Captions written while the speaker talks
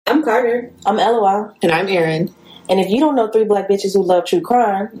I'm Carter. I'm LOL. And I'm Erin. And if you don't know three black bitches who love true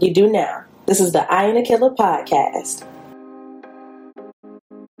crime, you do now. This is the I Ain't a Killer podcast.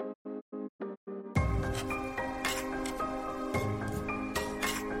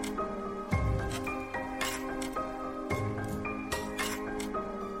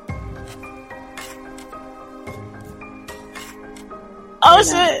 Oh,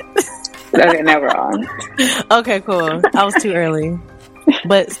 shit. Okay, now we're on. Okay, cool. I was too early.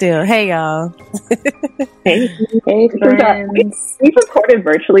 But still, hey, y'all. Hey friends. We've recorded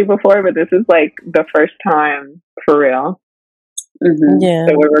virtually before, but this is like the first time for real. Mm-hmm. Yeah.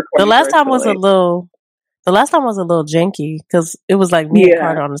 So we're the last time was a little janky because it was like me and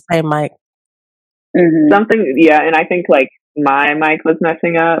Carter on the same mic. Mm-hmm. Something, and I think like my mic was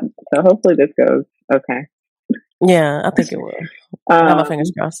messing up. So hopefully this goes okay. Yeah, I think it will. I have my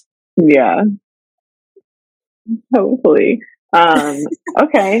fingers crossed. Yeah. Hopefully.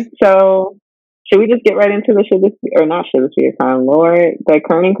 Okay, so should we just get right into the should this be a crime, Lord? The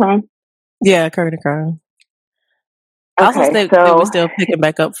Kerning crime? Yeah, Kerning crime. I also think we're still picking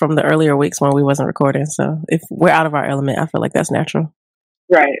back up from the earlier weeks when we wasn't recording. So if we're out of our element, I feel like that's natural.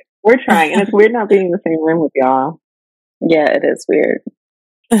 Right. We're trying. And it's weird not being in the same room with y'all. Yeah, it is weird.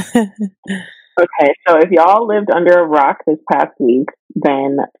 Okay, so if y'all lived under a rock this past week,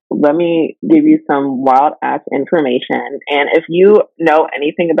 then let me give you some wild ass information. And if you know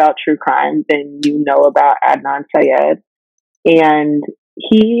anything about true crime, then you know about Adnan Syed. And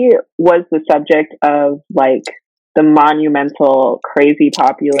he was the subject of like the monumental, crazy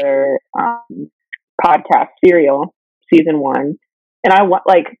popular podcast Serial season 1. And I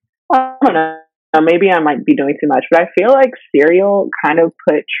don't know. Maybe I might be doing too much, but I feel like Serial kind of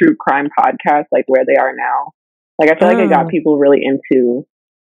put true crime podcasts like where they are now. Like I feel like it got people really into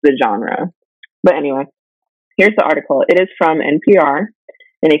the genre. But anyway, here's the article. It is from NPR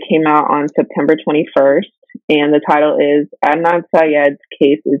and it came out on September 21st. And the title is Adnan Syed's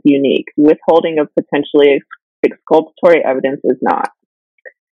case is unique. Withholding of potentially exculpatory evidence is not.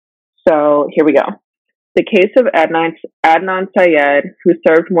 So here we go. The case of Adnan Syed, who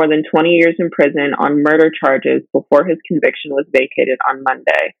served more than 20 years in prison on murder charges before his conviction was vacated on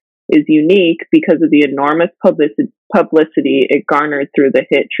Monday, is unique because of the enormous publicity it garnered through the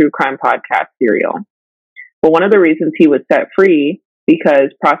hit true crime podcast Serial. But one of the reasons he was set free,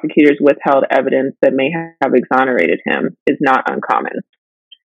 because prosecutors withheld evidence that may have exonerated him, is not uncommon.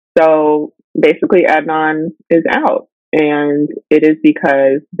 So basically, Adnan is out. And it is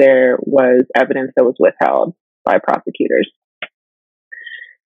because there was evidence that was withheld by prosecutors.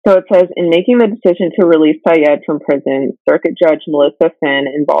 So it says, in making the decision to release Syed from prison, Circuit Judge Melissa Finn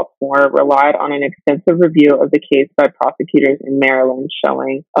in Baltimore relied on an extensive review of the case by prosecutors in Maryland,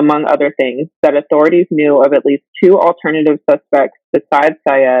 showing, among other things, that authorities knew of at least 2 alternative suspects besides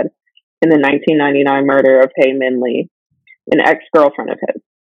Syed in the 1999 murder of Hay Minley, an ex-girlfriend of his.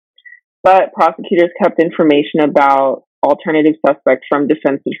 But prosecutors kept information about alternative suspects from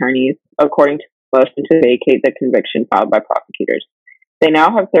defense attorneys, according to the motion to vacate the conviction filed by prosecutors. They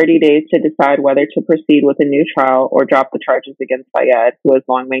now have 30 days to decide whether to proceed with a new trial or drop the charges against Syed, who has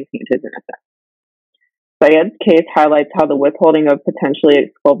long maintained his innocence. Syed's case highlights how the withholding of potentially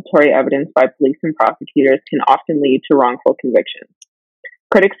exculpatory evidence by police and prosecutors can often lead to wrongful convictions.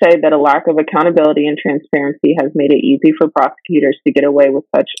 Critics say that a lack of accountability and transparency has made it easy for prosecutors to get away with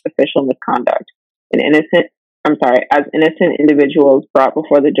such official misconduct. As innocent individuals brought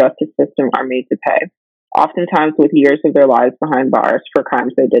before the justice system are made to pay, oftentimes with years of their lives behind bars for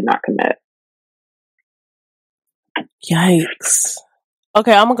crimes they did not commit. Yikes.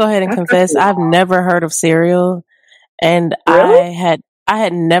 Okay, I'm gonna go ahead and confess I've never heard of Serial, and really? I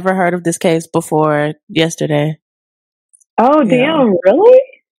had never heard of this case before yesterday. Oh, damn, really?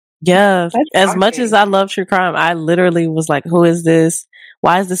 Yeah. As much as I love true crime, I literally was like, who is this?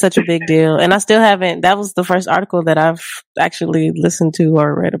 Why is this such a big deal? And I still haven't, that was the first article that I've actually listened to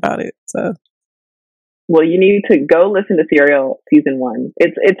or read about it. So, well, you need to go listen to Serial season 1.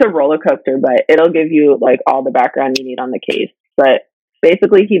 It's a roller coaster, but it'll give you like all the background you need on the case. But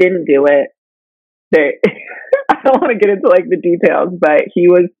basically he didn't do it. I don't want to get into like the details, but he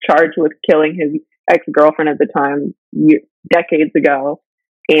was charged with killing his ex-girlfriend at the time, decades ago.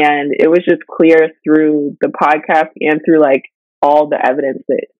 And it was just clear through the podcast and through like all the evidence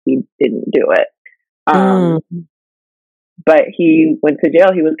that he didn't do it. But he went to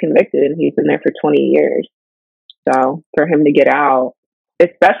jail. He was convicted and he's been there for 20 years. So for him to get out,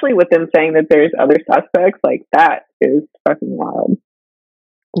 especially with them saying that there's other suspects, like that is fucking wild.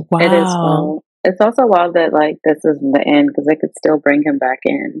 Wow. It is wild. It's also wild that like this isn't the end because they could still bring him back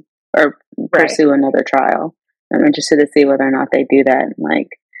in or pursue another trial. I'm interested to see whether or not they do that. Like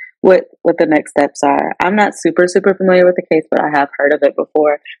what the next steps are. I'm not super familiar with the case, but I have heard of it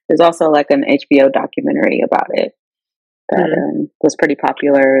before. There's also like an HBO documentary about it that was pretty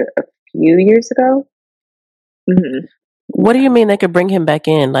popular a few years ago. Mm-hmm. What do you mean they could bring him back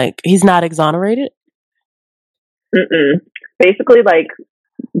in? Like, he's not exonerated? Basically, like,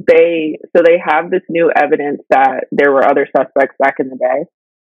 they have this new evidence that there were other suspects back in the day.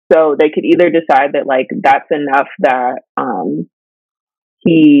 So they could either decide that, like, that's enough that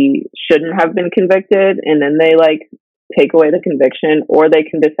he shouldn't have been convicted, and then they, like, take away the conviction, or they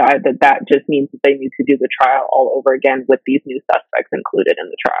can decide that that just means that they need to do the trial all over again with these new suspects included in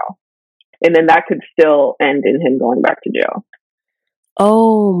the trial. And then that could still end in him going back to jail.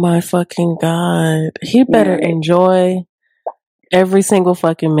 Oh my fucking God. He better enjoy every single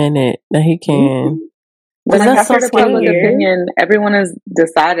fucking minute that he can. But that's so scary. Public opinion, everyone has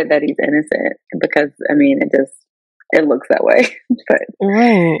decided that he's innocent because, I mean, it looks that way. But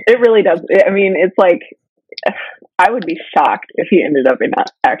it really does. I mean, it's like, I would be shocked if he ended up and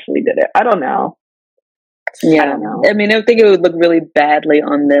not actually did it. I don't know. Yeah. I don't know. I mean, I think it would look really badly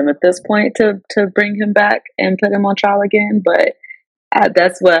on them at this point to bring him back and put him on trial again. But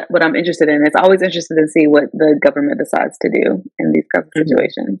that's what I'm interested in. It's always interesting to see what the government decides to do in these kinds of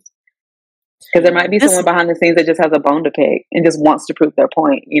situations. Because there might be someone behind the scenes that just has a bone to pick and just wants to prove their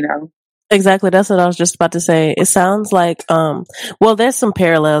point, you know? Exactly. That's what I was just about to say. It sounds like, well, there's some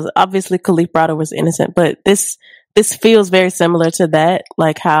parallels. Obviously, Khalif Browder was innocent, but this feels very similar to that.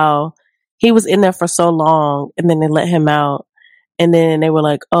 Like how he was in there for so long and then they let him out. And then they were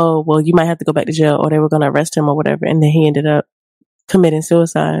like, oh, well, you might have to go back to jail, or they were going to arrest him or whatever. And then he ended up committing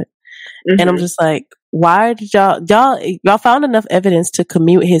suicide. And I'm just like, why did y'all found enough evidence to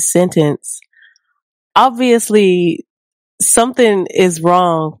commute his sentence? Obviously, something is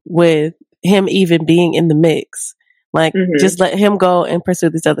wrong with him even being in the mix. Like, just let him go and pursue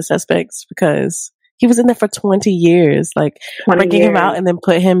these other suspects, because he was in there for 20 years. Like, breaking him out and then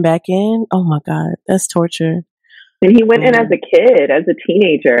put him back in. Oh my God, that's torture. And he went in as a kid, as a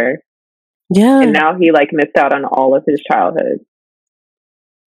teenager. Yeah. And now he, like, missed out on all of his childhood.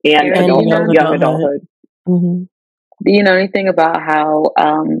 And young adulthood. Do you know anything about how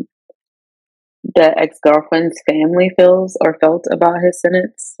the ex-girlfriend's family feels or felt about his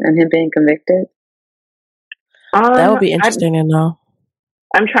sentence and him being convicted? That would be interesting to know.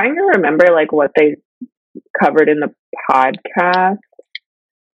 I'm trying to remember, like, what they covered in the podcast.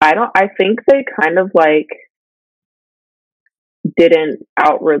 I think they kind of, like, didn't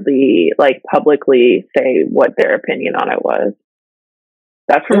outwardly, like, publicly say what their opinion on it was.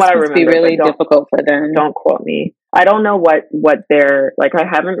 That's from what I remember. Be really difficult for them. Don't quote me. I don't know what they're like. I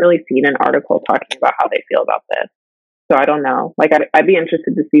haven't really seen an article talking about how they feel about this, so I don't know. Like, I'd be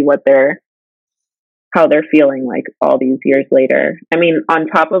interested to see how they're feeling, like, all these years later. I mean, on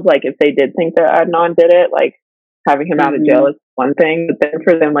top of, like, if they did think that Adnan did it, like, having him out of jail is one thing, but then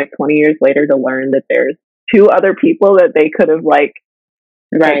for them, like, 20 years later to learn that there's two other people that they could have, like,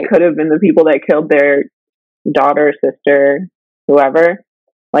 they could have been the people that killed their daughter, sister, whoever.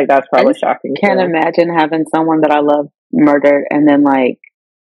 Like, that's probably shocking. Can't imagine having someone that I love murdered, and then, like,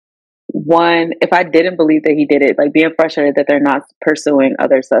 if I didn't believe that he did it, like, being frustrated that they're not pursuing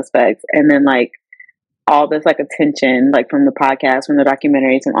other suspects, and then, like, all this, like, attention, like, from the podcast, from the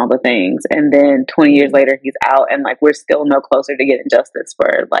documentaries, and all the things, and then 20 years later he's out, and, like, we're still no closer to getting justice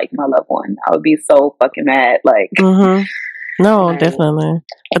for, like, my loved one. I would be so fucking mad. Like, no, definitely.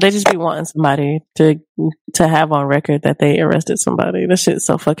 But they just be wanting somebody to have on record that they arrested somebody. That shit's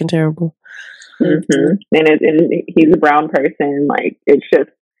so fucking terrible. And he's a brown person. Like, it's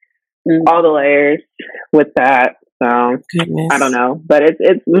just all the layers with that. So Goodness. I don't know, but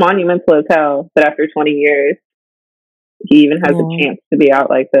it's monumental as hell that after 20 years he even has a chance to be out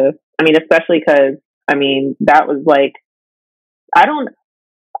like this. I mean, especially because, I mean, that was like, I don't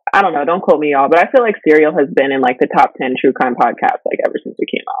know, don't quote me, y'all, but I feel like Serial has been in, like, the top 10 true crime podcasts, like, ever since it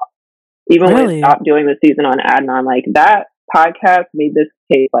came out. Even when it stopped doing the season on Adnan, like, that podcast made this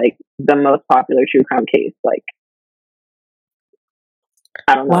case, like, the most popular true crime case, like,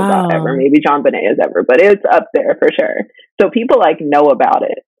 I don't know about ever, maybe John Bonet's ever, but it's up there for sure. So people, like, know about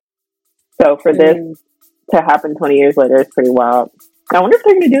it. So for this to happen 20 years later is pretty wild. I wonder if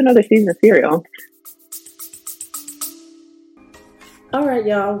they're going to do another season of Serial. All right,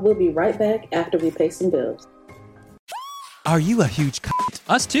 y'all. We'll be right back after we pay some bills. Are you a huge cunt?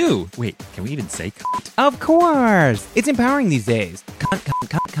 Us too. Wait, can we even say cunt? Of course. It's empowering these days. Cunt, cunt,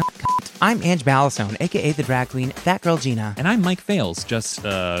 cunt, cunt, cunt. I'm Ange Ballastone, aka the drag queen, That Girl Gina. And I'm Mike Fales, just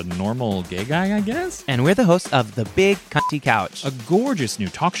a normal gay guy, I guess? And we're the hosts of The Big Cunty Couch, a gorgeous new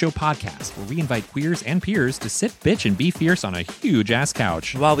talk show podcast where we invite queers and peers to sit, bitch, and be fierce on a huge-ass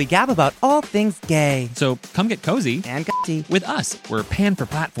couch. while we gab about all things gay So come get cozy and cunty. with us. We're panned for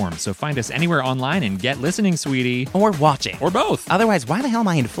platforms, so find us anywhere online and get listening, sweetie. Or watching. Or both. Otherwise, why the hell am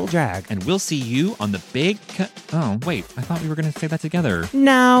I in full drag? And we'll see you on the big... Oh, wait. I thought we were going to say that together.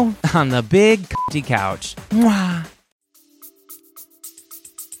 No, on The Big Cunty Couch. Mwah.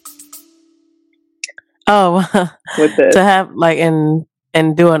 Oh, With this. to have like and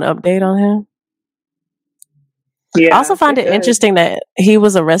do an update on him. Yeah, I also find it good. interesting that he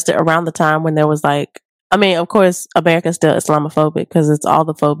was arrested around the time when there was like, I mean, of course, America's still Islamophobic because it's all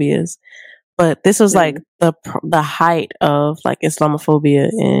the phobias, but this was like the height of like Islamophobia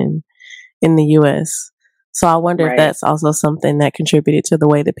in the U.S. So I wonder if that's also something that contributed to the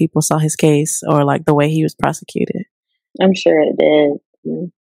way that people saw his case or like the way he was prosecuted. I'm sure it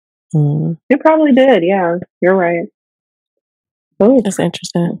did. Mm. It probably did. Yeah, you're right. Oh, That's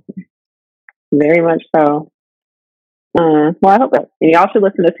interesting. very much so. Well, I hope that y'all should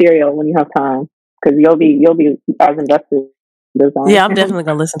listen to Serial when you have time, because you'll be as invested as I am. Yeah, I'm definitely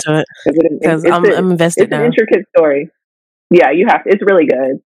gonna listen to it because I'm invested It's now. an intricate story. Yeah, you have to. It's really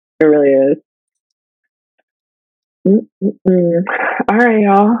good. It really is. All right,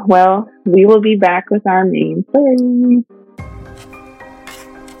 y'all. Well, we will be back with our main story.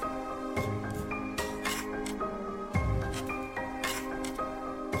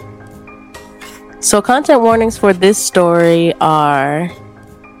 So content warnings for this story are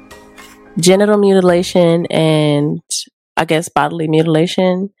genital mutilation and I guess bodily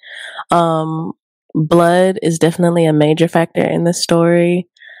mutilation. Blood is definitely a major factor in this story,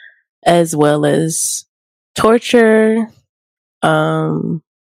 as well as torture.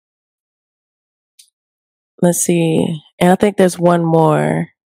 Let's see. And I think there's one more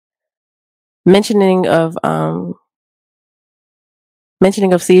mentioning of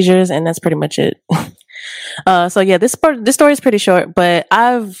seizures, and that's pretty much it. So yeah, this story is pretty short, but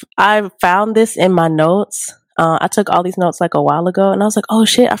I've found this in my notes. I took all these notes like a while ago, and I was like, oh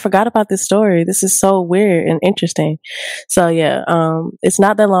shit, I forgot about this story. This is so weird and interesting. So yeah, it's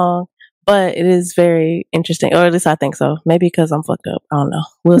not that long, but it is very interesting, or at least I think so. Maybe because I'm fucked up. I don't know.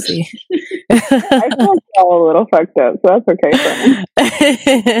 We'll see. I feel all a little fucked up, so that's okay for me.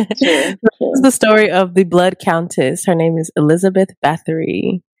 Sure. This is the story of the Blood Countess. Her name is Elizabeth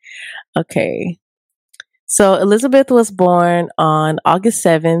Bathory. Okay. So Elizabeth was born on August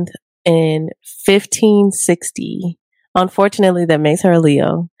 7th in 1560. Unfortunately, that makes her a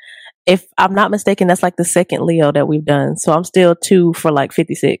Leo. If I'm not mistaken, that's like the second Leo that we've done. So I'm still 2 for like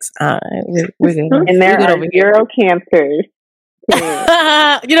 56. We're good. And there are 0 cancers.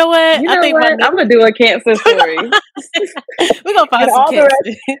 You know what? I'm gonna do a Cancer story. We're gonna find And some all the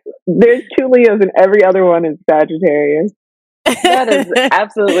Cancer. There's 2 Leos, and every other one is Sagittarius. That is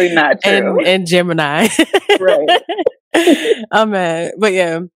absolutely not true. And Gemini. Right. Oh man. But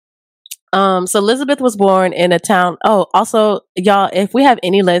yeah. So Elizabeth was born in a town. Oh, also, y'all, if we have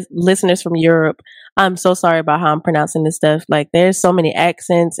any listeners from Europe, I'm so sorry about how I'm pronouncing this stuff. Like, there's so many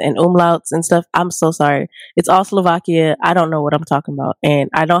accents and umlauts and stuff. I'm so sorry. It's all Slovakia. I don't know what I'm talking about, and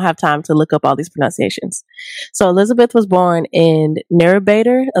I don't have time to look up all these pronunciations. So Elizabeth was born in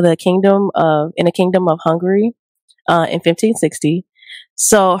Nerebader, in a kingdom of Hungary, in 1560.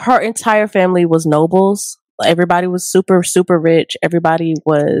 So her entire family was nobles. Everybody was super, super rich. Everybody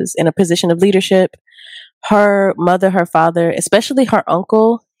was in a position of leadership. Her mother, her father, especially her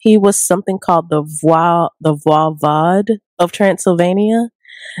uncle, he was something called the Voivod of Transylvania,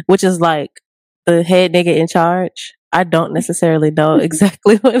 which is like the head nigga in charge. I don't necessarily know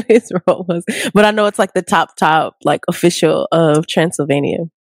exactly what his role was, but I know it's like the top like official of Transylvania.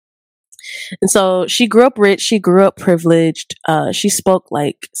 And so she grew up rich. She grew up privileged. She spoke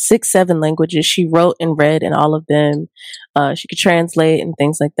like 6-7 languages. She wrote and read in all of them. She could translate and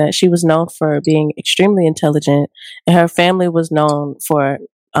things like that. She was known for being extremely intelligent, and her family was known for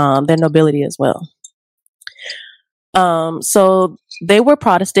their nobility as well. So they were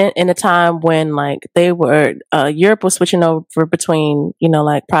Protestant in a time when like they were, Europe was switching over between,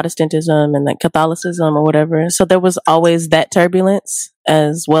 like Protestantism and like Catholicism or whatever. So there was always that turbulence,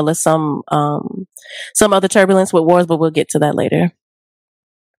 as well as some other turbulence with wars, but we'll get to that later.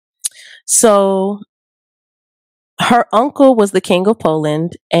 So her uncle was the king of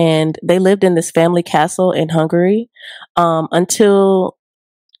Poland, and they lived in this family castle in Hungary, until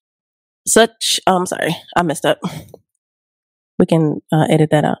sorry, I messed up. We can edit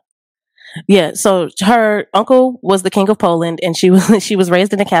that out. Yeah, so her uncle was the king of Poland, and she was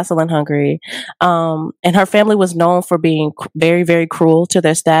raised in a castle in Hungary. And her family was known for being very, very cruel to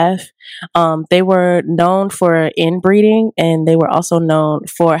their staff. They were known for inbreeding, and they were also known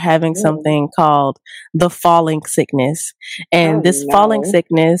for having something called the falling sickness. And this falling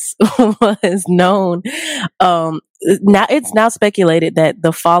sickness was known. Now it's now speculated that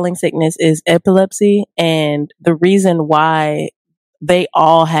the falling sickness is epilepsy, and the reason why they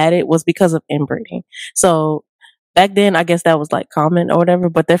all had it was because of inbreeding. So back then, I guess that was like common or whatever,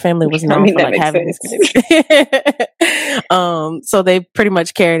 but their family was known for like having this condition. So they pretty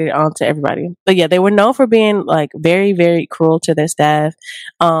much carried it on to everybody. But yeah, they were known for being like very, very cruel to their staff.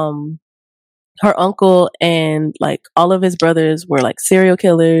 Her uncle and like all of his brothers were like serial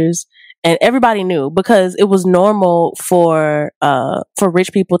killers. And everybody knew because it was normal for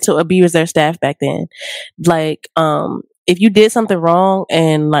rich people to abuse their staff back then. Like, if you did something wrong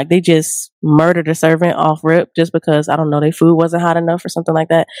and like they just murdered a servant off rip just because, I don't know, their food wasn't hot enough or something like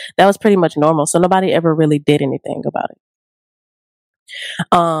that, that was pretty much normal. So nobody ever really did anything about it.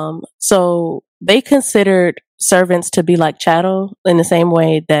 So they considered servants to be like chattel in the same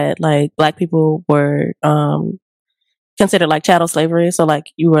way that like black people were, considered like chattel slavery. So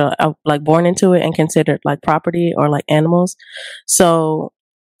like you were like born into it and considered like property or like animals. So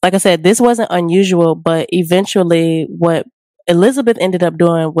like I said, this wasn't unusual, but eventually what Elizabeth ended up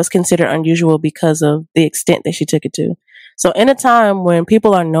doing was considered unusual because of the extent that she took it to. So in a time when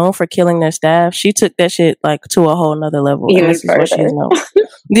people are known for killing their staff, she took that shit like to a whole nother level. Even and this further. is what she's known.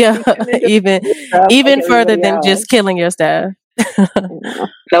 Yeah, even further than just killing your staff.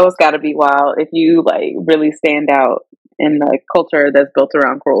 Those got to be wild if you like really stand out in the culture that's built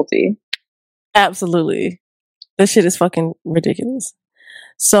around cruelty. Absolutely. This shit is fucking ridiculous.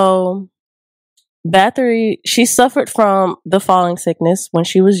 So Bathory, she suffered from the falling sickness when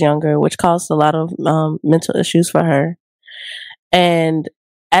she was younger, which caused a lot of mental issues for her. And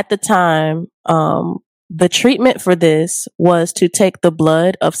at the time, the treatment for this was to take the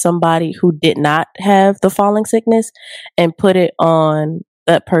blood of somebody who did not have the falling sickness and put it on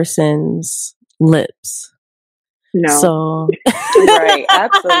that person's lips. No. So right,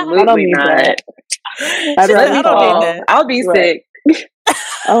 absolutely not. I don't need that. I'll be sick.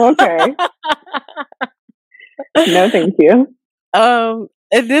 Oh, okay. No, thank you. And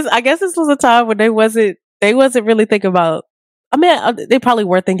I guess this was a time when they wasn't really thinking about. I mean, they probably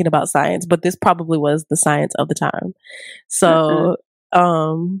were thinking about science, but this probably was the science of the time. So,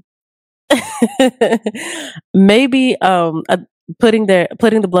 maybe putting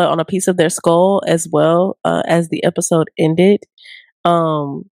the blood on a piece of their skull as well as the episode ended.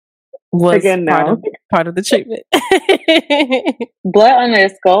 Was again, part of the treatment. Blood on their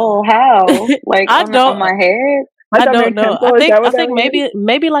skull? How? Like on my head? I don't know. I think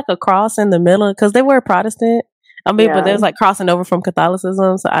maybe like a cross in the middle because they were Protestant. I mean, but there's like crossing over from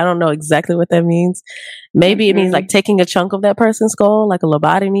Catholicism, so I don't know exactly what that means. Maybe it means like taking a chunk of that person's skull, like a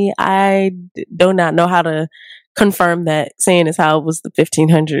lobotomy. I do not know how to confirm that, seeing as how it was the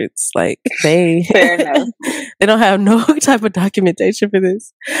 1500s. Like they they don't have no type of documentation for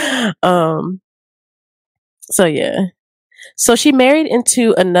this. So yeah. So she married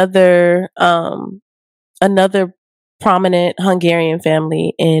into another prominent Hungarian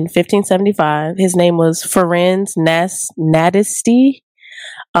family in 1575. His name was Ferenc Nádasdy.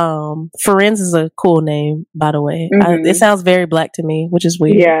 Ferenc is a cool name, by the way. It sounds very black to me, which is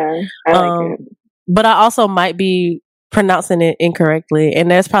weird. Yeah, I like it. But I also might be pronouncing it incorrectly,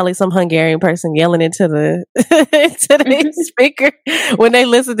 and there's probably some Hungarian person yelling into the speaker when they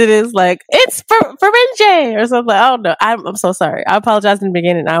listen to this, like it's Ferenc or something. I don't know. I'm so sorry. I apologize in the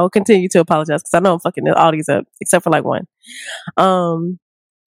beginning. I will continue to apologize because I know I'm fucking all these up except for like one.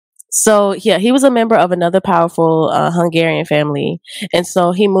 So yeah, he was a member of another powerful Hungarian family, and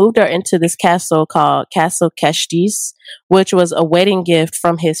so he moved her into this castle called Castle Kastis, which was a wedding gift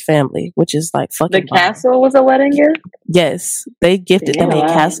from his family, which is like fucking. The castle was a wedding gift? Yes, they gifted them a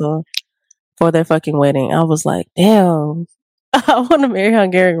castle for their fucking wedding. I was like, damn, I want to marry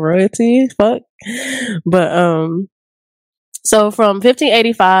Hungarian royalty. Fuck, but so from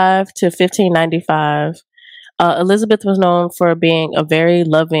 1585 to 1595. Elizabeth was known for being a very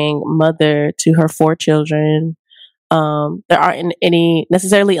loving mother to her 4 children. There aren't any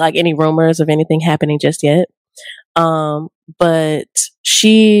necessarily like any rumors of anything happening just yet. But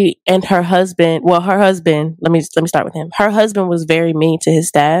she and her husband, let me start with him. Her husband was very mean to his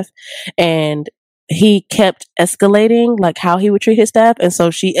staff, and he kept escalating like how he would treat his staff, and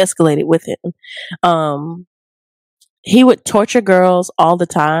so she escalated with him. He would torture girls all the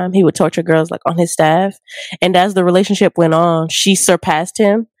time. He would torture girls like on his staff. And as the relationship went on, she surpassed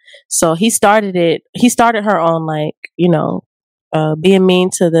him. So he started her on like, being mean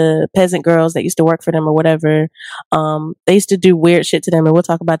to the peasant girls that used to work for them or whatever. They used to do weird shit to them, and we'll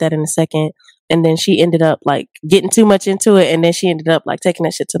talk about that in a second. And then she ended up like getting too much into it, and then she ended up like taking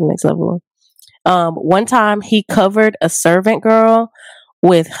that shit to the next level. One time he covered a servant girl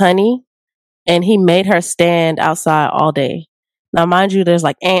with honey, and he made her stand outside all day. Now, mind you, there's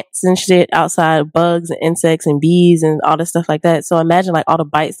like ants and shit outside, bugs and insects and bees and all this stuff like that. So imagine like all the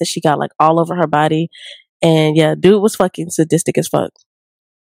bites that she got like all over her body. And yeah, dude was fucking sadistic as fuck.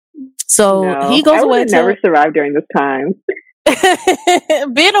 So he goes away. Never survived during this time.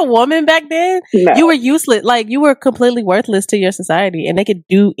 Being a woman back then, you were useless. Like, you were completely worthless to your society, and they could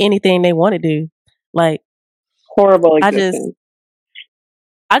do anything they want to do. Like, horrible existence.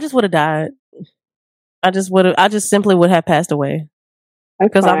 I just would have died. I just simply would have passed away.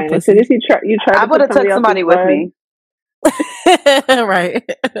 Because I'm pussy. As soon as you try I would have took somebody with me. Right.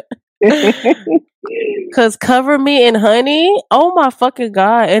 Because cover me in honey. Oh my fucking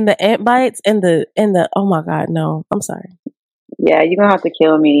god! And the ant bites and the oh my god, no! I'm sorry. Yeah, you're gonna have to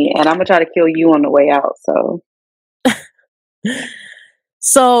kill me, and I'm gonna try to kill you on the way out.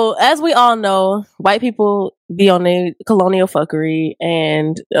 So, as we all know, white people be on the colonial fuckery,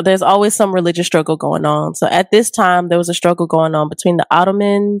 and there's always some religious struggle going on. So at this time, there was a struggle going on between the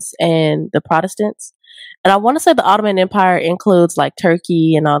Ottomans and the Protestants. And I want to say the Ottoman Empire includes like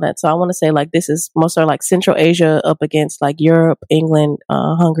Turkey and all that. So I want to say like this is most of like Central Asia up against like Europe, England,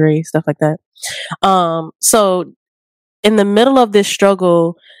 Hungary, stuff like that. So in the middle of this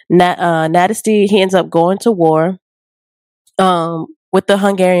struggle, Nadesti, he ends up going to war with the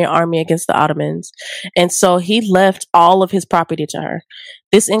Hungarian army against the Ottomans. And so he left all of his property to her.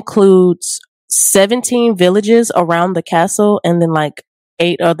 This includes 17 villages around the castle and then like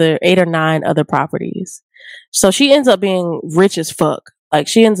 8 or 9 other properties. So she ends up being rich as fuck. Like,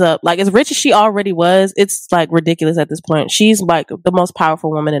 she ends up like as rich as she already was. It's like ridiculous at this point. She's like the most powerful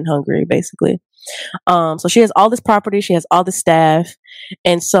woman in Hungary, basically. So she has all this property, she has all this staff,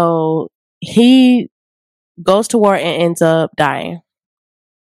 and so he goes to war and ends up dying.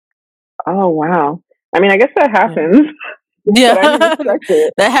 Oh wow! I mean, I guess that happens. Yeah,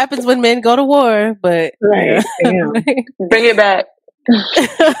 that happens when men go to war. But right, yeah. Bring it back.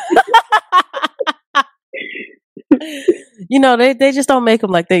 You know, they just don't make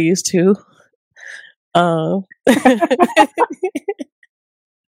them like they used to. So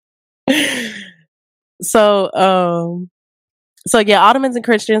yeah, Ottomans and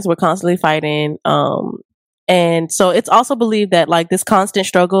Christians were constantly fighting. And so it's also believed that like this constant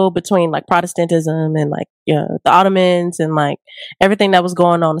struggle between like Protestantism and like the Ottomans and like everything that was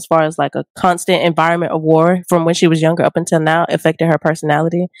going on as far as like a constant environment of war from when she was younger up until now affected her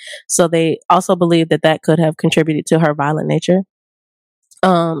personality. So they also believe that that could have contributed to her violent nature.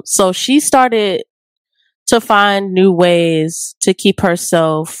 So she started to find new ways to keep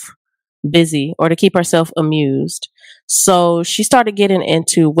herself busy or to keep herself amused. So she started getting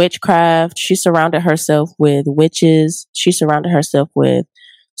into witchcraft. She surrounded herself with witches. She surrounded herself with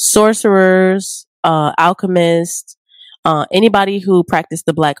sorcerers, alchemists, anybody who practiced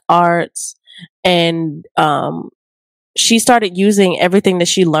the black arts. And she started using everything that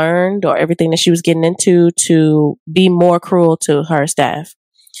she learned or everything that she was getting into to be more cruel to her staff.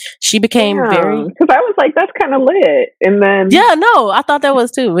 She became very... Because I was like, that's kind of lit. And then... Yeah, no, I thought that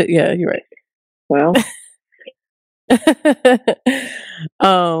was too. But yeah, you're right. Well...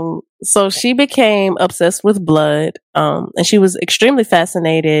 So she became obsessed with blood, and she was extremely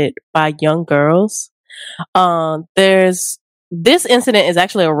fascinated by young girls. There's this incident is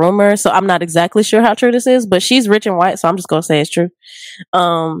actually a rumor, so I'm not exactly sure how true this is, but she's rich and white, so I'm just gonna say it's true.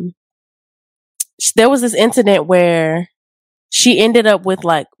 There was this incident where she ended up with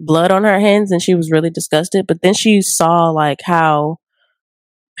like blood on her hands, and she was really disgusted. But then she saw like how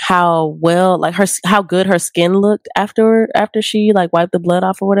well, like how good her skin looked after she like wiped the blood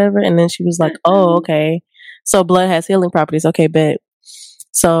off or whatever. And then she was like, oh, okay. So blood has healing properties. Okay, bet.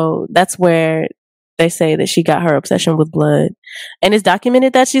 So that's where they say that she got her obsession with blood. And it's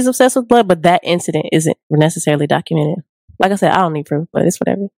documented that she's obsessed with blood, but that incident isn't necessarily documented. Like I said, I don't need proof, but it's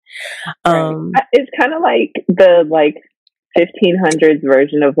whatever. Right. It's kind of like the 1500s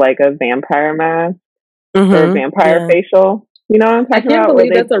version of like a vampire mask or a vampire facial. You know what I'm talking about? I can't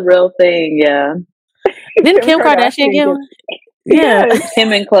believe that's a real thing. Yeah. Didn't Kim Kardashian get one? Yeah.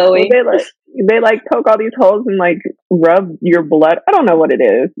 Kim and Chloe. Well, they like poke all these holes and like rub your blood. I don't know what it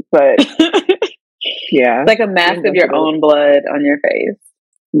is, but yeah. It's like a mask of your own blood on your face.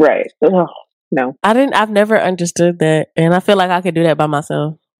 Right. Ugh, no. I've never understood that. And I feel like I could do that by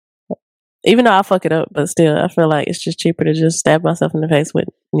myself. Even though I fuck it up, but still, I feel like it's just cheaper to just stab myself in the face with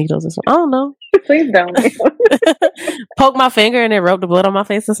needles or something. I don't know. Please don't. Poke my finger and then rub the blood on my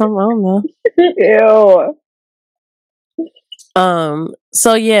face or something. I don't know. Ew.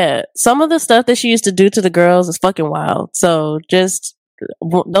 So yeah, some of the stuff that she used to do to the girls is fucking wild. So just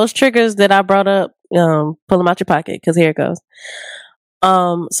those triggers that I brought up, pull them out your pocket because here it goes.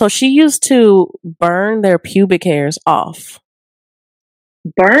 So she used to burn their pubic hairs off.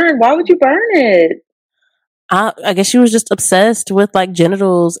 Burn? Why would you burn it? I guess she was just obsessed with like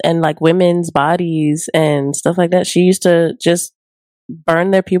genitals and like women's bodies and stuff like that. She used to just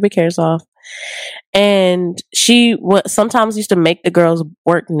burn their pubic hairs off. And she sometimes used to make the girls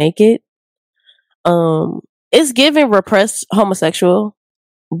work naked. It's given repressed homosexual,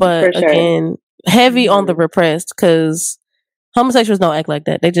 but For sure. again, heavy on the repressed because homosexuals don't act like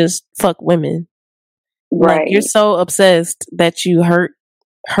that. They just fuck women. Right. Like you're so obsessed that you hurt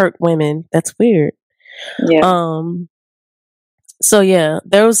women. That's weird. Yeah. So yeah,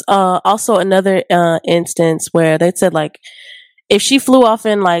 there was also another instance where they said like if she flew off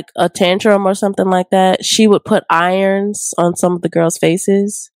in like a tantrum or something like that, she would put irons on some of the girls'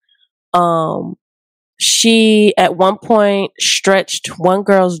 faces. She at one point stretched one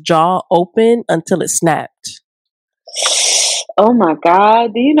girl's jaw open until it snapped. Oh my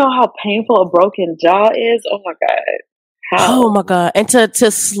God. Do you know how painful a broken jaw is? Oh my God. How? Oh my God. And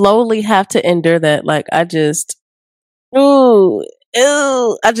to slowly have to endure that, like I just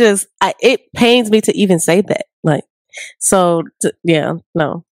it pains me to even say that. Like so yeah,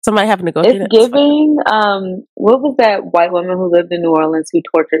 no. Somebody having to go through that. It's giving what was that white woman who lived in New Orleans who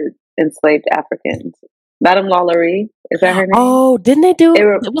tortured enslaved Africans? Madame Lalaurie, is that her name? Oh, didn't they do?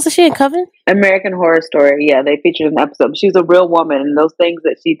 Wasn't she in Coven? American Horror Story. Yeah, they featured an episode. She was a real woman, and those things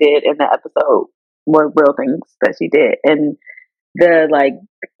that she did in the episode were real things that she did, and the like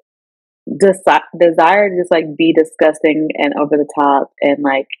desire to just like be disgusting and over the top and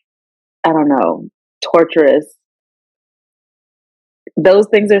like I don't know, torturous. Those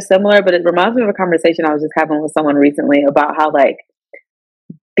things are similar, but it reminds me of a conversation I was just having with someone recently about how like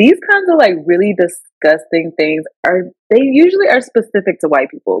these kinds of like really disgusting things they usually are specific to white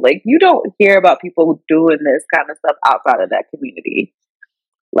people. Like you don't hear about people doing this kind of stuff outside of that community.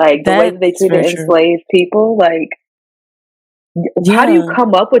 Like the way that they treated enslaved people, like how do you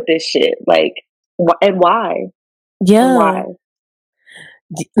come up with this shit? Like and why? Yeah. And why?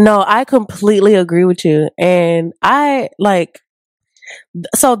 No, I completely agree with you. And I like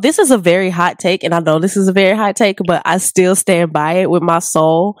so this is a very hot take, and I know this is a very hot take, but I still stand by it with my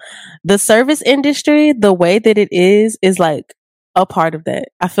soul. The service industry, the way that it is like a part of that.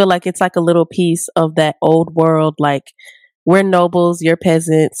 I feel like it's like a little piece of that old world. Like we're nobles, you're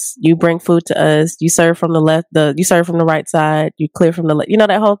peasants. You bring food to us. You serve from the left. You serve from the right side. You clear from the left. You know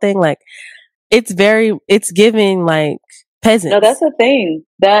that whole thing. Like it's giving like peasants. No, that's a thing.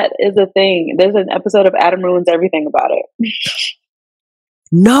 That is a thing. There's an episode of Adam Ruins Everything about it.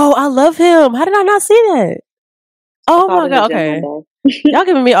 No, I love him. How did I not see that? Oh my God. Okay. Y'all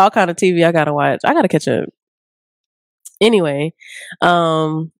giving me all kind of TV I gotta watch. I gotta catch up. Anyway,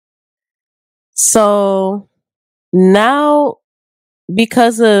 so now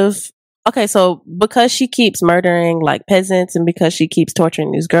because she keeps murdering like peasants and because she keeps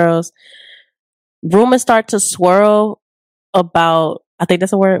torturing these girls, rumors start to swirl about, I think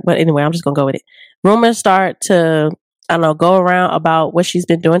that's a word, but anyway, I'm just gonna go with it. Rumors start to go around about what she's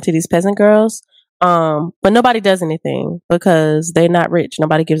been doing to these peasant girls. But nobody does anything because they're not rich.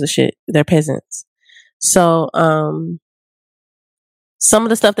 Nobody gives a shit. They're peasants. So, some of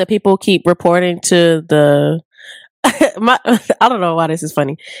the stuff that people keep reporting to the, I don't know why this is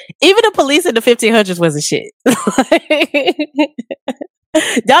funny. Even the police in the 1500s wasn't shit.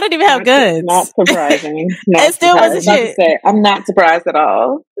 Y'all didn't even have guns. Not surprising. It still wasn't shit. I'm not surprised at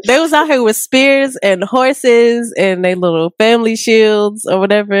all. They was out here with spears and horses and they little family shields or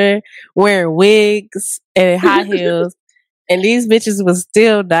whatever, wearing wigs and high heels. And these bitches was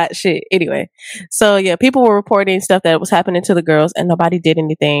still not shit. Anyway. So yeah, people were reporting stuff that was happening to the girls and nobody did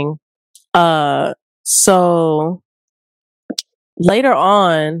anything. So later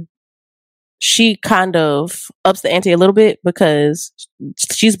on, she kind of ups the ante a little bit because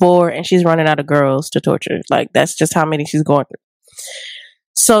she's bored and she's running out of girls to torture. Like that's just how many she's going through.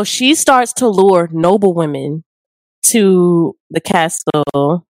 So she starts to lure noble women to the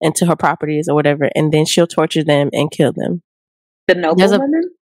castle and to her properties or whatever, and then she'll torture them and kill them. The noble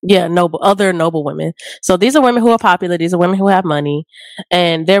women? Yeah, other noble women. So these are women who are popular. These are women who have money,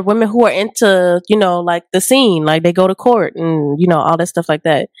 and they're women who are into, like the scene, like they go to court and all that stuff like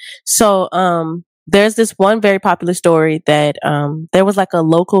that. So there's this one very popular story that there was like a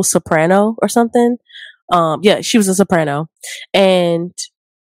local soprano or something. Yeah, she was a soprano, and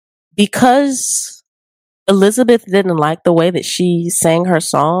because Elizabeth didn't like the way that she sang her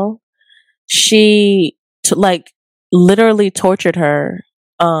song, she like literally tortured her,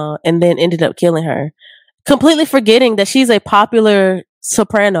 and then ended up killing her, completely forgetting that she's a popular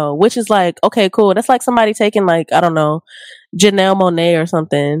soprano, which is like, okay, cool. That's like somebody taking like, I don't know, Janelle Monáe or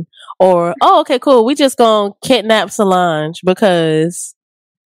something, or, oh, okay, cool. We just gonna kidnap Solange because,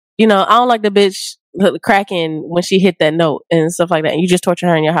 I don't like the bitch cracking when she hit that note and stuff like that. And you just torture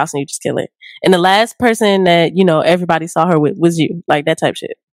her in your house and you just kill her. And the last person that, everybody saw her with was you, like that type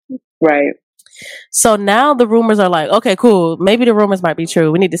shit. Right. So now the rumors are like, okay, cool. Maybe the rumors might be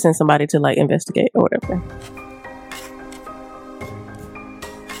true. We need to send somebody to like investigate or whatever.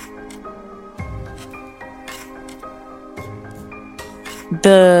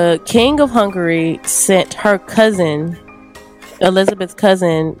 The King of Hungary sent her cousin, Elizabeth's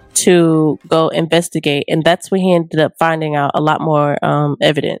cousin, to go investigate. And that's when he ended up finding out a lot more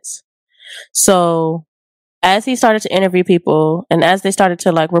evidence. So as he started to interview people and as they started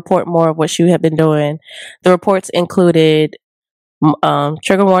to like report more of what she had been doing, the reports included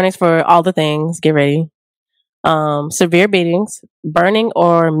trigger warnings for all the things, get ready, severe beatings, burning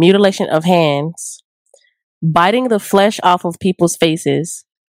or mutilation of hands, biting the flesh off of people's faces.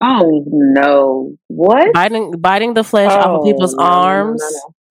 Oh no! What? Biting the flesh off of people's arms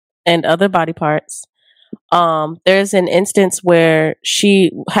and other body parts. There's an instance where she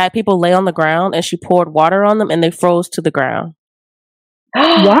had people lay on the ground and she poured water on them and they froze to the ground.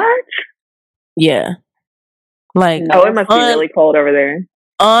 What? Yeah. Like, it must be really cold over there.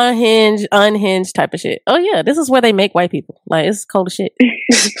 Unhinged type of shit. Oh yeah, this is where they make white people. Like, it's cold as shit.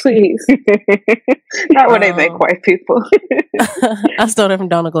 Please. Not where they make white people. I stole that from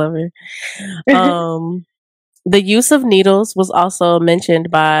Donald Glover. The use of needles was also mentioned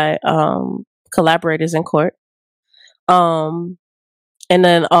by collaborators in court. And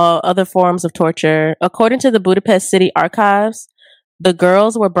then other forms of torture. According to the Budapest City Archives, the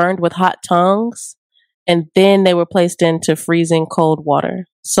girls were burned with hot tongues and then they were placed into freezing cold water.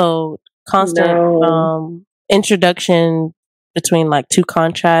 So constant introduction between like two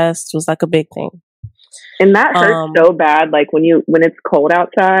contrasts was like a big thing. And that hurts so bad, like when it's cold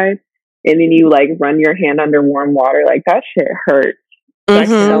outside and then you like run your hand under warm water, like that shit hurts.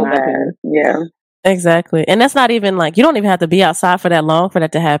 Mm-hmm. So bad. Yeah. Exactly. And that's not even like, you don't even have to be outside for that long for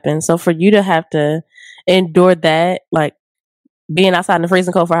that to happen. So for you to have to endure that, like being outside in the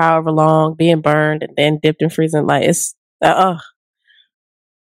freezing cold for however long, being burned and then dipped in freezing, like it's,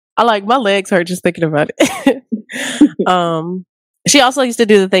 I like, my legs hurt just thinking about it. She also used to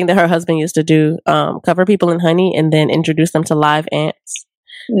do the thing that her husband used to do, cover people in honey and then introduce them to live ants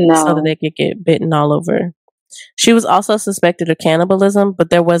so that they could get bitten all over. She was also suspected of cannibalism, but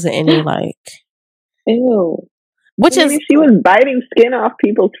there wasn't any like, ew. Which is, she was biting skin off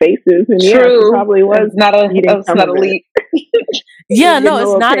people's faces, and yeah, she probably was. It's not a leap. Yeah, no,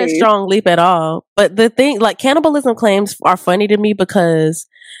 it's not a strong leap at all. But the thing, like, cannibalism claims are funny to me because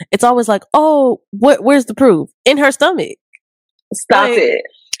it's always like, oh, where's the proof? In her stomach. Stop it.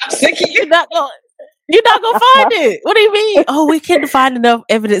 You're not gonna find it. What do you mean? Oh, we couldn't find enough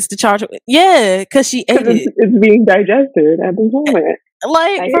evidence to charge her. Yeah, because she ate it. It's being digested at the moment.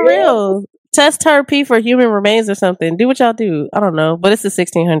 Like, for real. Test her pee for human remains or something. Do what y'all do. I don't know. But it's the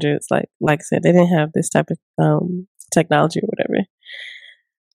 1600s. Like I said, they didn't have this type of technology or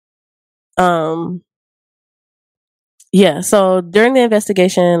whatever. Yeah, so during the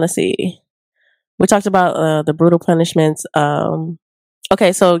investigation, let's see. We talked about the brutal punishments.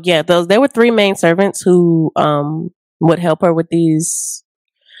 Okay, so yeah, there were three main servants who would help her with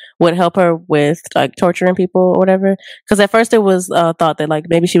like torturing people or whatever. Because at first it was thought that like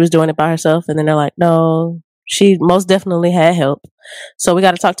maybe she was doing it by herself, and then they're like, no, she most definitely had help. So we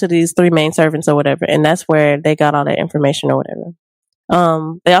got to talk to these three main servants or whatever, and that's where they got all that information or whatever.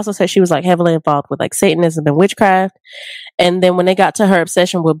 They also said she was like heavily involved with like Satanism and witchcraft. And then when they got to her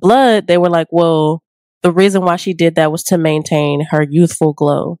obsession with blood, they were like, well, the reason why she did that was to maintain her youthful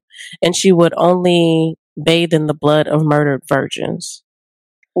glow, and she would only bathe in the blood of murdered virgins.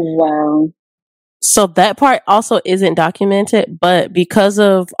 Wow. So that part also isn't documented, but because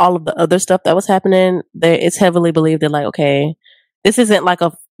of all of the other stuff that was happening, it's heavily believed that like, okay, this isn't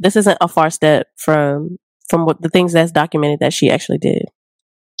a far step from what the things that's documented that she actually did.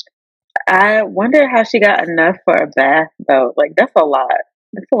 I wonder how she got enough for a bath though. Like that's a lot.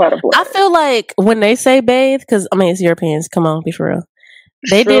 That's a lot of blood. I feel like when they say bathe, because I mean it's Europeans, come on, be for real.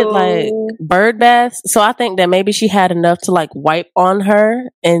 They did like bird baths, so I think that maybe she had enough to like wipe on her,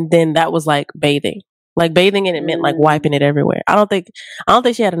 and then that was like bathing. Like bathing, and it meant like wiping it everywhere. I don't think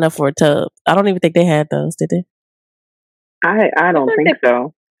she had enough for a tub. I don't even think they had those, did they? I don't think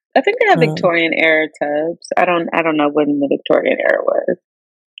so. I think they have Victorian era tubs. I don't know when the Victorian era was.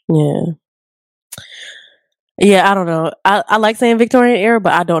 Yeah. Yeah, I don't know. I like saying Victorian era,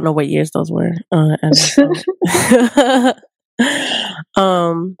 but I don't know what years those were.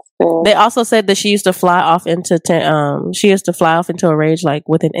 They also said that she used to fly off into a rage like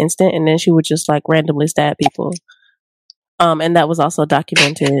with an instant, and then she would just like randomly stab people. And that was also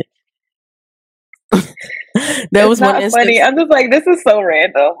documented. There was one instance. Funny. I'm just like, this is so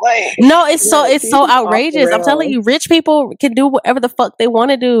random. Like, no, it's so outrageous. I'm telling you, rich people can do whatever the fuck they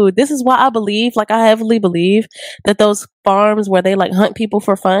want to do. This is why I heavily believe that those farms where they like hunt people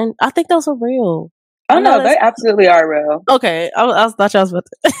for fun, I think those are real. Oh no, they absolutely are real. Okay, I thought y'all was about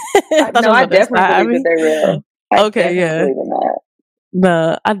to. I definitely believe that they're real. Okay, yeah. Believe in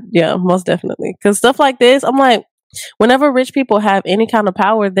that. Most definitely. Because stuff like this, I'm like, whenever rich people have any kind of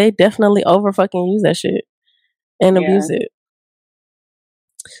power, they definitely over fucking use that shit and abuse it.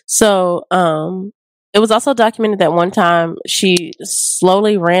 So, it was also documented that one time she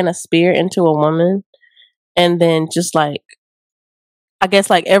slowly ran a spear into a woman, and then just like, I guess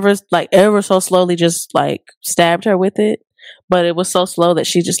like ever so slowly just like stabbed her with it, but it was so slow that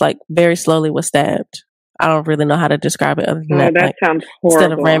she just like very slowly was stabbed. I don't really know how to describe it other than that. That like, sounds horrible.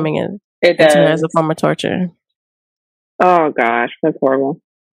 Instead of ramming it into her as a form of torture. Oh gosh, that's horrible.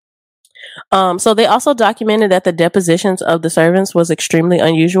 So they also documented that the depositions of the servants was extremely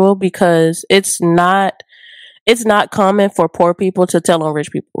unusual because it's not common for poor people to tell on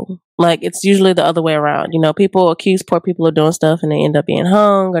rich people. Like, it's usually the other way around. You know, people accuse poor people of doing stuff and they end up being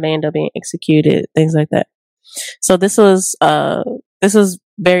hung or they end up being executed, things like that. So this was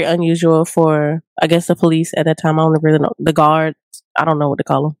very unusual for, I guess, the police at that time. I don't really know. The guards, I don't know what to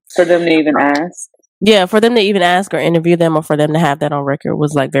call them. For them to even ask. Yeah, for them to even ask or interview them, or for them to have that on record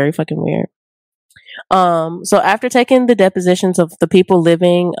was like very fucking weird. So after taking the depositions of the people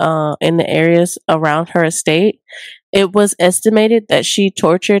living in the areas around her estate, it was estimated that she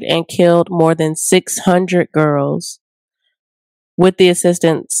tortured and killed more than 600 girls with the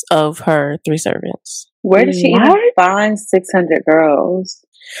assistance of her 3 servants. Where did she even find 600 girls?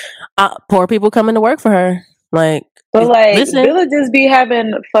 Poor people coming to work for her. Like, but like, villages be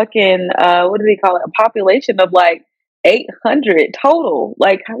having fucking what do they call it? A population of like 800 total.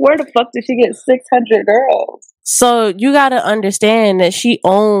 Like, where the fuck did she get 600 girls? So you got to understand that she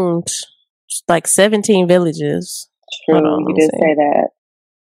owned like 17 villages. True, you did say that.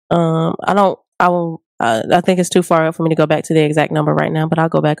 I think it's too far up for me to go back to the exact number right now, but I'll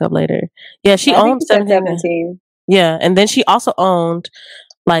go back up later. Yeah, she owned 17. Yeah, and then she also owned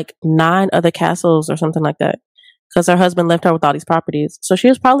like 9 other castles or something like that, because her husband left her with all these properties. So she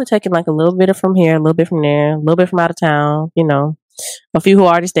was probably taking like a little bit from here, a little bit from there, a little bit from out of town, you know, a few who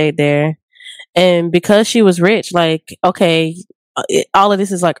already stayed there. And because she was rich, like, okay, all of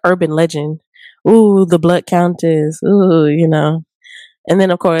this is like urban legend. Ooh, the Blood Countess. Ooh, you know. And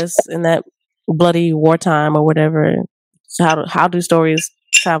then, of course, in that bloody wartime or whatever, how do stories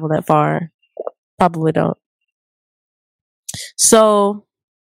travel that far? Probably don't. So,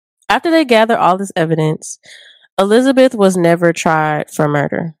 after they gather all this evidence, Elizabeth was never tried for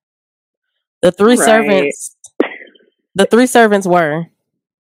murder. The 3 servants were.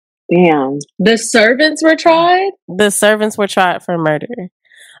 Damn. The servants were tried? The servants were tried for murder.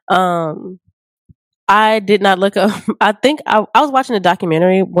 I did not look up. I think I was watching a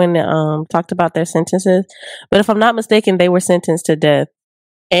documentary when it talked about their sentences, but if I'm not mistaken, they were sentenced to death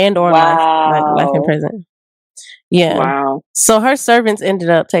and or life in prison. Yeah. Wow. So her servants ended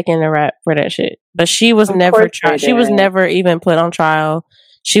up taking the rap for that shit, but she was never tried. She was never even put on trial.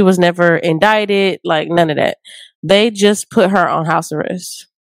 She was never indicted. Like, none of that. They just put her on house arrest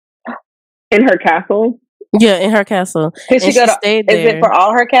in her castle. Yeah, in her castle. Did she stayed there. Is it for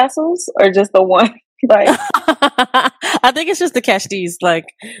all her castles or just the one? Like, I think it's just to catch these, like,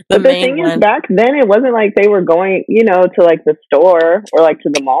 the main thing one. Is, back then it wasn't like they were going, you know, to like the store or like to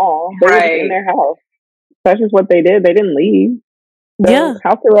the mall. They were in their house. That's just what they did. They didn't leave. So yeah,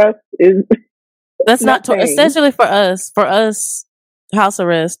 house arrest is. That's not essentially for us. For us, house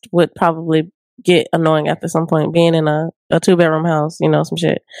arrest would probably get annoying after some point. Being in a 2-bedroom house, you know, some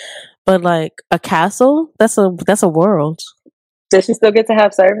shit. But like a castle, that's a world. Does she still get to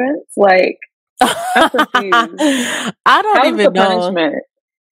have servants? Like, I'm confused. I don't even know.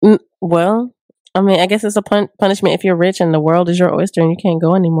 Punishment? Well, I mean, I guess it's a punishment if you're rich and the world is your oyster and you can't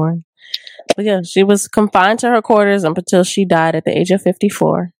go anymore. But yeah, she was confined to her quarters until she died at the age of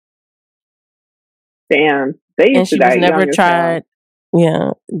 54. Damn, they used to die young. And she was never tried.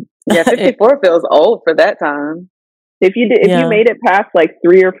 Yeah, 54 feels old for that time. If you made it past like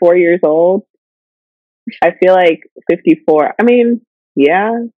 3 or 4 years old, I feel like 54. I mean,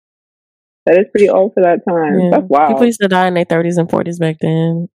 yeah, That is pretty old for that time. Yeah. That's wild. People used to die in their 30s and 40s back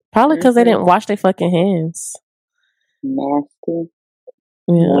then. Probably because they didn't wash their fucking hands. Nasty.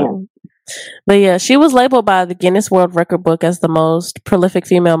 Yeah. But yeah, she was labeled by the Guinness World Record book as the most prolific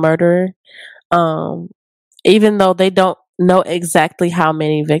female murderer. Even though they don't know exactly how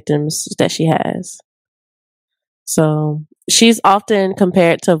many victims that she has. So she's often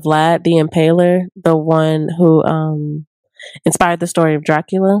compared to Vlad the Impaler, the one who inspired the story of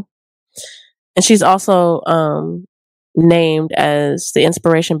Dracula. And she's also named as the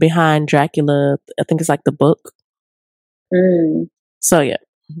inspiration behind Dracula. I think it's like the book. So yeah,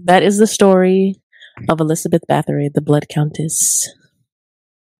 that is the story of Elizabeth Bathory, the Blood Countess.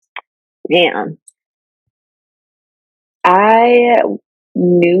 Damn. I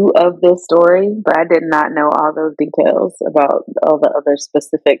knew of this story, but I did not know all those details about all the other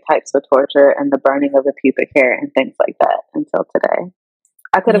specific types of torture and the burning of the pubic hair and things like that until today.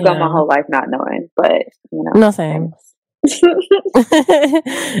 I could have gone my whole life not knowing, but you know, no thanks.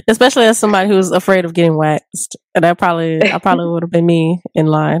 Especially as somebody who's afraid of getting waxed, and I probably would have been me in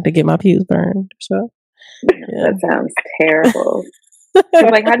line to get my pubes burned. So that sounds terrible.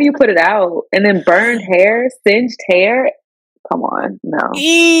 I'm like, how do you put it out? And then burned hair, singed hair. Come on, no.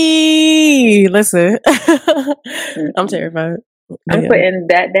 Listen, I'm terrified. I'm putting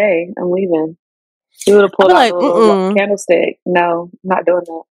that day. I'm leaving. You would have pulled out a little candlestick. No, I'm not doing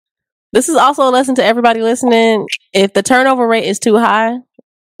that. This is also a lesson to everybody listening. If the turnover rate is too high,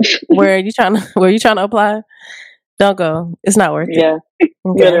 where you trying to apply, don't go. It's not worth it. Yeah,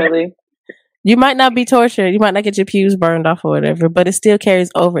 literally. You might not be tortured. You might not get your pubes burned off or whatever, but it still carries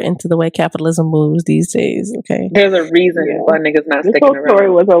over into the way capitalism moves these days. Okay, there's a reason why niggas not sticking around. This whole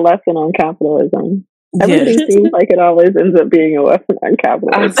story was a lesson on capitalism. Everything seems like it always ends up being a lesson on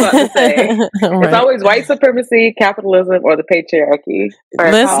capitalism. I was about to say, it's always white supremacy, capitalism, or the patriarchy. Or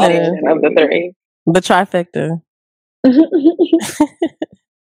a combination of the three. The trifecta.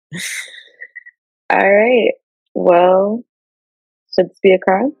 All right. Well, should this be a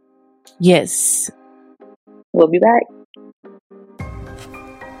crime? Yes. We'll be back.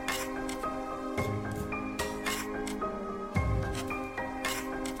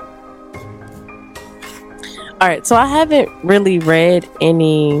 All right, so I haven't really read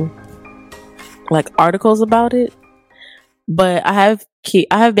any like articles about it, but I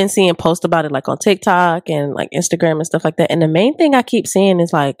have been seeing posts about it like on TikTok and like Instagram and stuff like that. And the main thing I keep seeing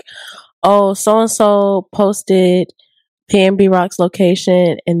is like, oh, so and so posted PNB Rock's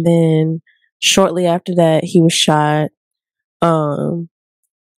location, and then shortly after that he was shot.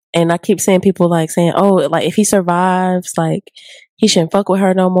 And I keep seeing people like saying, oh, like if he survives, like he shouldn't fuck with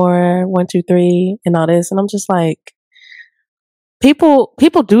her no more. 1, 2, 3, and all this. And I'm just like, people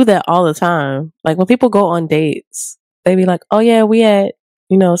do that all the time. Like when people go on dates, they be like, oh yeah, we at,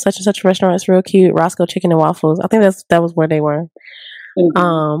 such and such a restaurant. It's real cute. Roscoe Chicken and Waffles. I think that was where they were.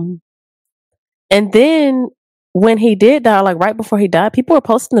 Mm-hmm. And then when he did die, like right before he died, people were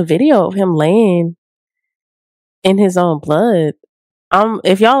posting a video of him laying in his own blood.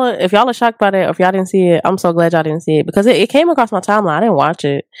 If y'all are shocked by that, or if y'all didn't see it, I'm so glad y'all didn't see it, because it came across my timeline. I didn't watch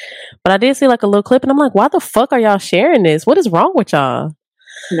it, but I did see like a little clip, and I'm like, why the fuck are y'all sharing this? What is wrong with y'all?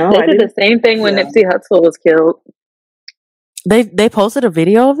 No, they did the same thing when Nipsey Hussle was killed. They posted a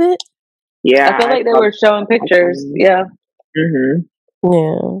video of it. Yeah, I feel like they were showing pictures. Yeah. Mm-hmm.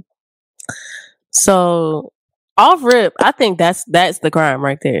 Yeah. So off rip, I think that's the crime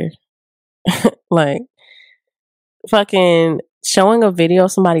right there. Like fucking showing a video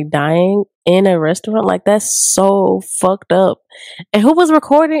of somebody dying in a restaurant, like that's so fucked up. And who was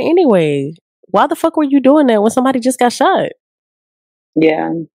recording anyway? Why the fuck were you doing that when somebody just got shot? Yeah.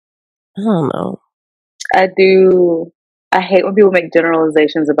 I don't know. I hate when people make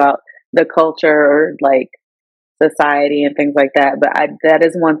generalizations about the culture or like society and things like that. But that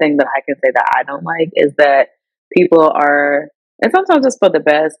is one thing that I can say that I don't like, is that people are, and sometimes it's for the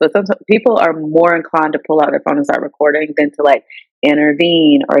best, but sometimes people are more inclined to pull out their phone and start recording than to like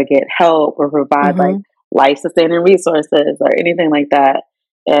intervene or get help or provide like life-sustaining resources or anything like that.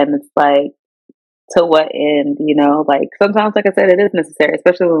 And it's like, to what end, like sometimes, like I said, it is necessary,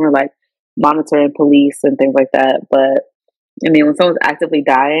 especially when we're like monitoring police and things like that. But I mean, when someone's actively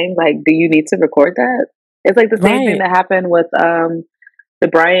dying, like, do you need to record that? It's like the same thing that happened with the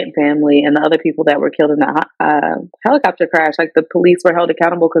Bryant family and the other people that were killed in that helicopter crash. Like the police were held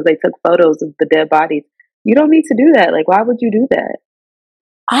accountable because they took photos of the dead bodies. You don't need to do that. Like, why would you do that?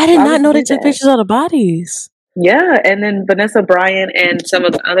 I did not know they took pictures of the bodies. Yeah, and then Vanessa Bryant and some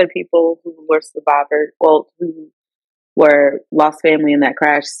of the other people who were survivors, who were lost family in that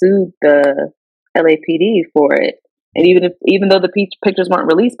crash, sued the LAPD for it. And even though the pictures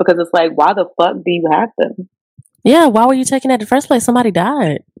weren't released, because it's like, why the fuck do you have them? Yeah, why were you taking that in the first place? Somebody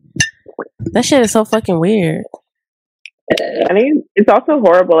died. That shit is so fucking weird. I think it's also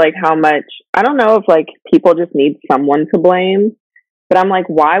horrible, like how much, I don't know if like people just need someone to blame, but I'm like,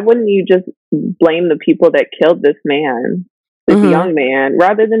 why wouldn't you just blame the people that killed this man, this young man,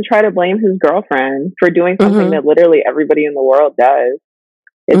 rather than try to blame his girlfriend for doing something that literally everybody in the world does?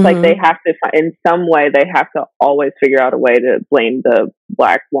 It's like they have to, in some way, they have to always figure out a way to blame the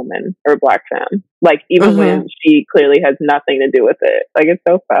black woman or black femme. Like, even when she clearly has nothing to do with it. Like, it's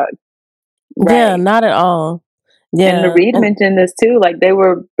so fucked. Right. Yeah, not at all. Yeah. And Reed mentioned this too. Like, they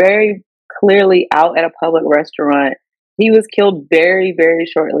were very clearly out at a public restaurant. He was killed very, very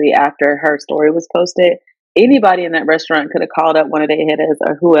shortly after her story was posted. Anybody in that restaurant could have called up one of their hitters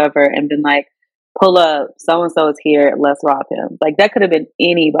or whoever and been like, pull up, so-and-so is here, let's rob him. Like, that could have been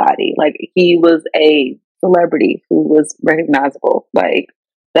anybody. Like, he was a celebrity who was recognizable. Like,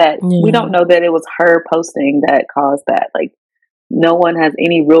 that we don't know that it was her posting that caused that. Like, no one has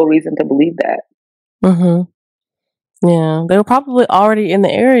any real reason to believe that. Yeah, they were probably already in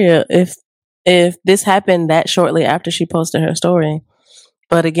the area if this happened that shortly after she posted her story.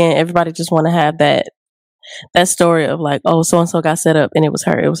 But again, everybody just want to have that story of like, oh, so and so got set up and it was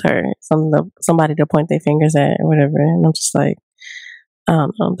her. Somebody to point their fingers at or whatever. And I'm just like, I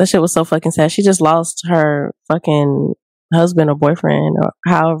don't know. That shit was so fucking sad. She just lost her fucking husband or boyfriend or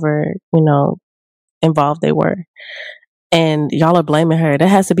however, involved they were. And y'all are blaming her. That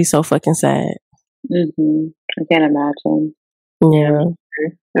has to be so fucking sad. I can't imagine. Yeah.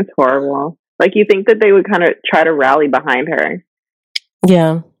 That's horrible. Like, you think that they would kind of try to rally behind her.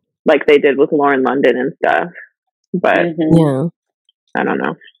 Yeah. Like they did with Lauren London and stuff. But yeah, I don't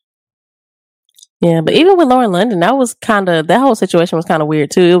know. Yeah, but even with Lauren London, that whole situation was kind of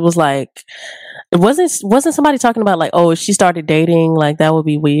weird too. It was like, it wasn't somebody talking about like, oh, if she started dating, like that would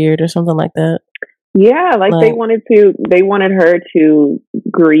be weird or something like that. Yeah, like they wanted her to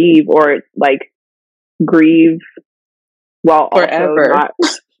grieve while forever.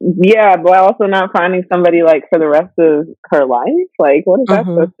 But also not finding somebody like for the rest of her life. Like, what is that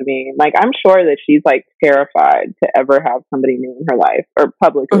supposed to mean? Like, I'm sure that she's like terrified to ever have somebody new in her life or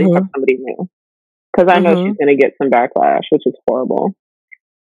publicly have somebody new. Because I know she's going to get some backlash, which is horrible.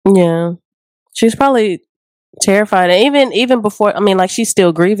 Yeah. She's probably terrified. And even before, I mean, like, she's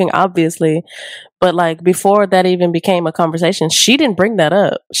still grieving, obviously. But, like, before that even became a conversation, she didn't bring that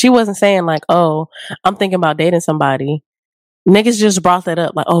up. She wasn't saying, like, oh, I'm thinking about dating somebody. Niggas just brought that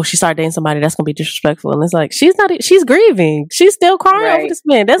up. Like, oh, she started dating somebody. That's going to be disrespectful. And it's like, she's grieving. She's still crying over this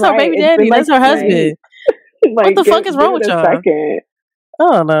man. That's her baby daddy. That's her husband. What the fuck is wrong with y'all? I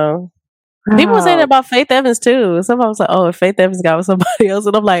don't know. People were saying that about Faith Evans too. Somebody was like, "Oh, if Faith Evans got with somebody else,"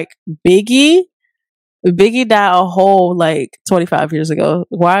 and I'm like, "Biggie died a whole like 25 years ago.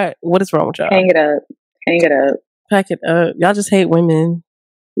 Why? What is wrong with y'all? Hang it up, pack it up. Y'all just hate women.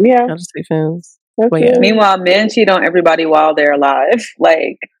 Yeah, y'all just hate femmes. Yeah. Meanwhile, men cheat on everybody while they're alive.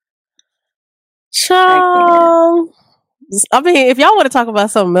 Like, child. I mean, if y'all want to talk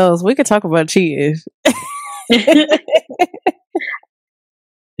about something else, we could talk about cheating.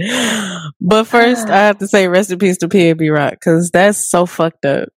 But first, I have to say rest in peace to P.A.B. Rock, because that's so fucked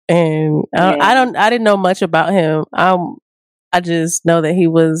up. And I didn't know much about him. I just know that he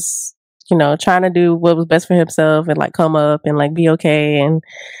was, trying to do what was best for himself and like come up and like be okay. And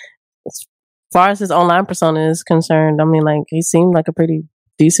as far as his online persona is concerned, I mean, like, he seemed like a pretty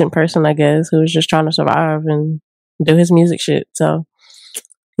decent person, I guess, who was just trying to survive and do his music shit. So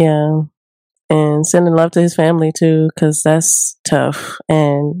yeah. And sending love to his family too, because that's tough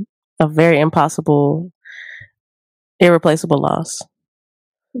and a very impossible, irreplaceable loss.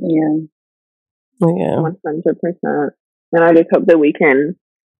 Yeah. 100%. And I just hope that we can,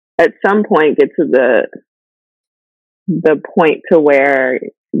 at some point, get to the point to where,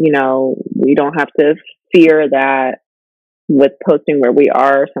 we don't have to fear that with posting where we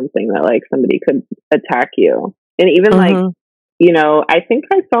are or something, that like somebody could attack you. And even like, I think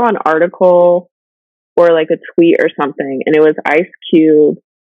I saw an article or like a tweet or something, and it was Ice Cube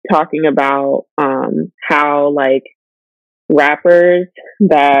talking about how like rappers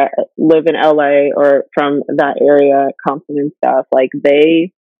that live in LA or from that area, Compton and stuff, like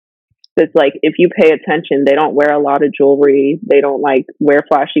it's like if you pay attention, they don't wear a lot of jewelry, they don't like wear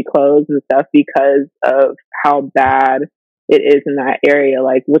flashy clothes and stuff because of how bad it is in that area,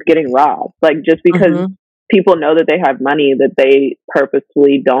 like with getting robbed. Like just because people know that they have money, that they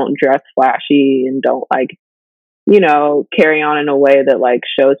purposefully don't dress flashy and don't like, carry on in a way that like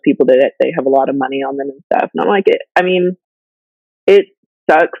shows people that they have a lot of money on them and stuff. And I'm like, it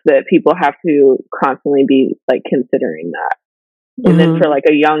sucks that people have to constantly be like considering that. And then for like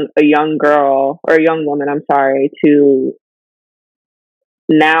a young girl or a young woman, I'm sorry, to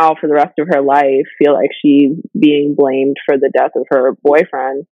now for the rest of her life feel like she's being blamed for the death of her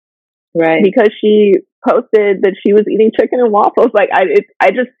boyfriend, right? Because she posted that she was eating chicken and waffles. Like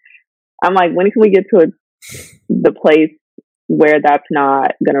I'm like, when can we get to the place where that's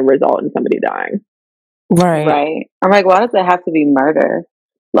not going to result in somebody dying? Right. I'm like, why does it have to be murder?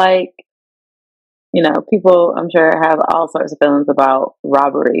 Like, you know, people, I'm sure, have all sorts of feelings about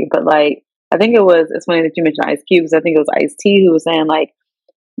robbery, but like, it's funny that you mentioned Ice Cube, because I think it was Ice-T who was saying, like,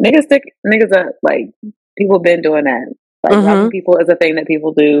 niggas are, like, people been doing that. Like, robbing people is a thing that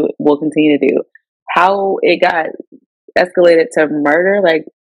people do, will continue to do. How it got escalated to murder, like,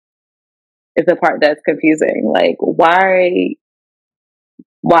 is the part that's confusing. Like, why?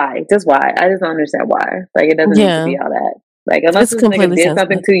 Just why? I just don't understand why. Like, it doesn't need to be all that. Like, unless this nigga did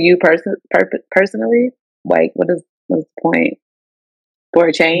something to you personally, like, what is the point? For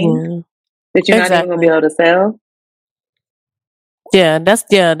a chain that you're not even gonna be able to sell? Yeah,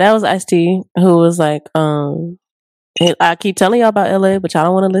 that was Ice-T who was like, I keep telling y'all about LA, but y'all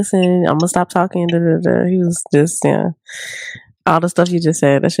don't want to listen. I'm gonna stop talking. Da, da, da. He was just, all the stuff you just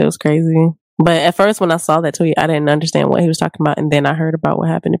said. That shit was crazy. But at first, when I saw that tweet, I didn't understand what he was talking about, and then I heard about what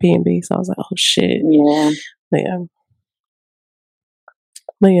happened to P&B, so I was like, "Oh shit!" Yeah,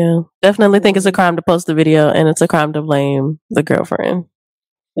 but yeah, definitely think it's a crime to post the video, and it's a crime to blame the girlfriend.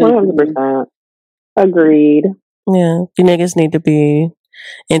 100%. Agreed. Yeah, you niggas need to be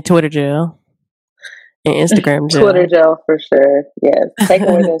in Twitter jail and Instagram jail. Twitter jail for sure. Yes, take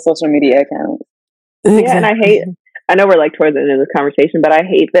away their social media accounts. Yeah, and I know we're like towards the end of this conversation, but I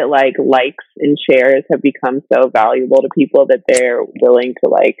hate that like likes and shares have become so valuable to people that they're willing to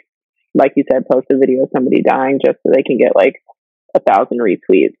like you said, post a video of somebody dying just so they can get like 1,000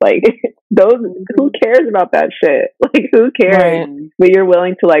 retweets. Like who cares about that shit? Like who cares? Right. But you're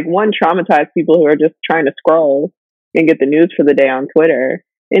willing to like, one, traumatize people who are just trying to scroll and get the news for the day on Twitter.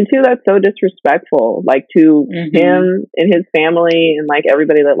 And two, that's so disrespectful, like to him and his family and like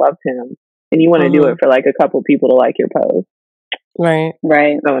everybody that loves him. And you want to do it for like a couple people to like your post. Right.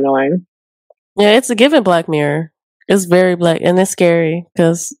 So annoying. Yeah, it's a given Black Mirror. It's very black, and it's scary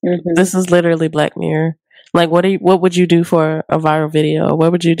because this is literally Black Mirror. Like, what would you do for a viral video?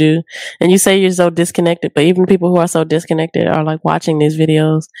 What would you do? And you say you're so disconnected, but even people who are so disconnected are like watching these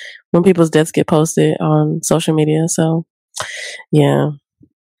videos when people's deaths get posted on social media. So, yeah,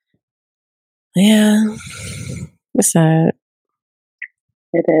 it's sad.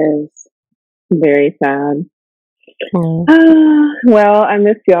 It is very sad. Well, I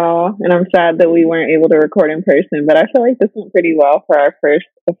miss y'all, and I'm sad that we weren't able to record in person, but I feel like this went pretty well for our first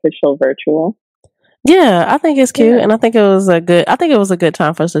official virtual. Yeah, I think it's cute, and I think it was a good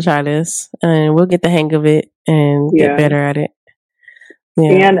time for us to try this, and we'll get the hang of it and get better at it.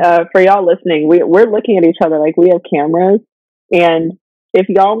 Yeah. And for y'all listening, we're looking at each other like we have cameras, and if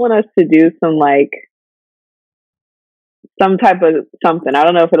y'all want us to do some type of something, I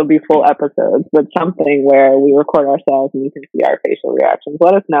don't know if it'll be full episodes, but something where we record ourselves and you can see our facial reactions,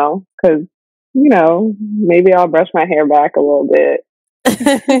 let us know, because maybe I'll brush my hair back a little bit.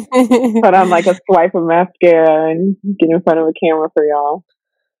 Put on like a swipe of mascara and get in front of a camera for y'all.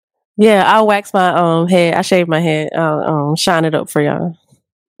 Yeah, I'll wax my head. I shave my head. I'll shine it up for y'all.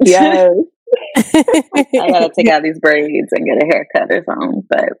 Yes. I gotta take out these braids and get a haircut or something.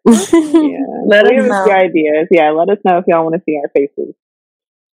 But let us know your ideas. Yeah, let us know if y'all want to see our faces.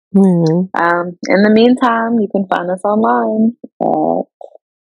 In the meantime, you can find us online at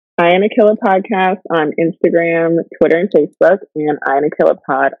I Am a Killer Podcast on Instagram, Twitter, and Facebook, and I Am a Killer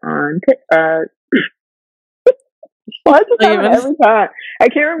Pod on TikTok. Why does it happen every time? I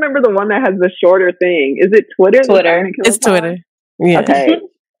can't remember the one that has the shorter thing. Is it Twitter? It's Twitter. Yeah.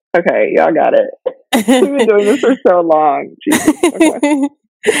 Okay, y'all got it. We've been doing this for so long. Okay.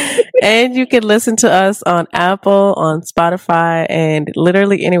 And you can listen to us on Apple, on Spotify, and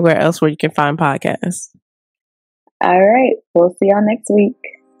literally anywhere else where you can find podcasts. All right. We'll see y'all next week.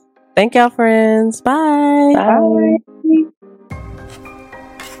 Thank y'all, friends. Bye. Bye.